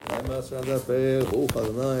First of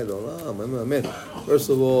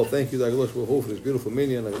all, thank you, HaKadosh Baruch Hu, for this beautiful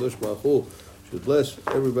minyan. HaKadosh Baruch Hu should bless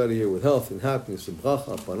everybody here with health and happiness and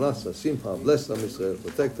bracha, parnasa, simcha. Bless Am Yisrael,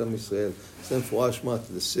 protect Am Yisrael, send fuashma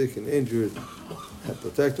to the sick and injured, and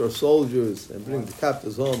protect our soldiers and bring the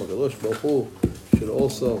captives home. HaKadosh Baruch Hu should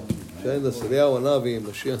also send us Eliyahu Hanavi and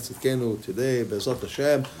Mashiach Tzidkenu today, Be'ezrat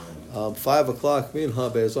Hashem. 5 o'clock minha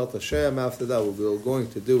Be'ezrat Hashem. After that, we're going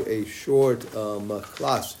to do a short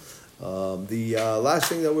class. The last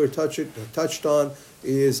thing that we're touched on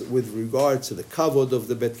is with regard to the kavod of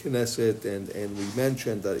the Bet Knesset, and we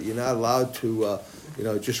mentioned that you're not allowed to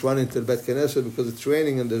just run into the Bet Knesset because it's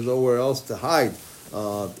raining and there's nowhere else to hide.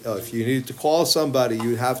 If you needed to call somebody,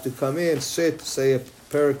 you'd have to come in, sit, say a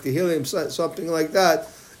Perek Tehillim, something like that,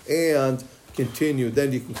 and continue.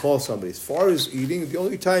 Then you can call somebody. As far as eating, the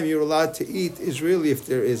only time you're allowed to eat is really if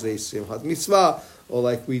there is a simchat mitzvah, or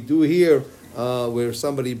like we do here, where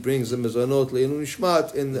somebody brings a mezonot le'ilun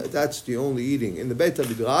nishmat, and that's the only eating. In the Beit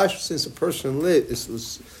HaMidrash, since a person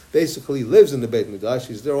basically lives in the Beit HaMidrash,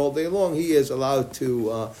 he's there all day long, he is allowed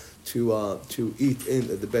to eat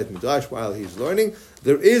in the Beit Midrash while he's learning.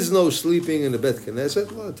 There is no sleeping in the Bet Knesset.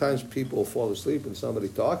 A lot of times people fall asleep and somebody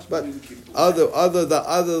talks, but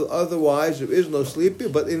otherwise there is no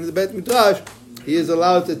sleeping. But in the Bet Midrash, he is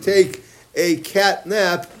allowed to take a cat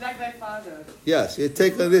nap. Like my father. Yes, you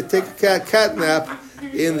take a cat nap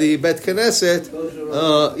in the Bet Knesset,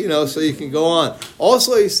 so you can go on.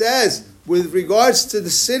 Also, he says, with regards to the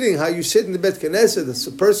sitting, how you sit in the Bet Knesset, the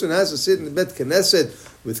person has to sit in the Bet Knesset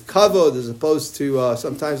with kavod, as opposed to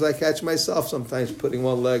sometimes I catch myself sometimes putting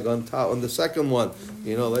one leg on the second one,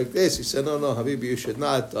 like this. He said, no, Habibi, you should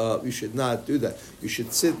not do that. You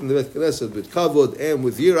should sit in the Bet Knesset with kavod and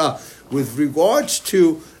with yira. With regards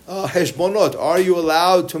to heshbonot, are you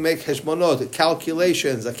allowed to make heshbonot,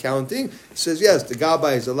 calculations, accounting? He says yes, the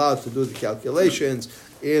gabbai is allowed to do the calculations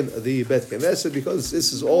in the Bet Knesset because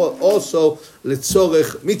this is also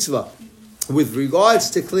litzorech mitzvah. With regards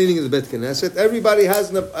to cleaning the Bet Knesset, everybody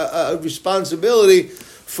has a responsibility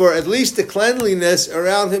for at least the cleanliness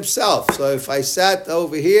around himself. So if I sat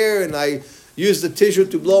over here and I used the tissue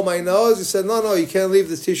to blow my nose, he said, no, you can't leave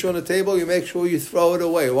the tissue on the table. You make sure you throw it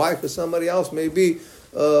away. Why? Because somebody else may be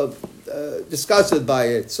disgusted by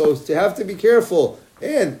it. So you have to be careful.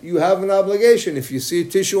 And you have an obligation. If you see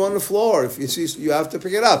tissue on the floor, you have to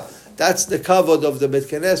pick it up. That's the kavod of the Bet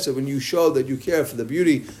Knesset, when you show that you care for the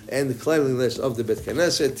beauty and the cleanliness of the Bet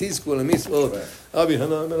Knesset. Tizkul mitzvot. Abi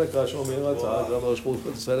hana melakash omer atzad ramos shul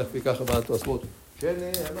tzarech vikach ba'at asmot.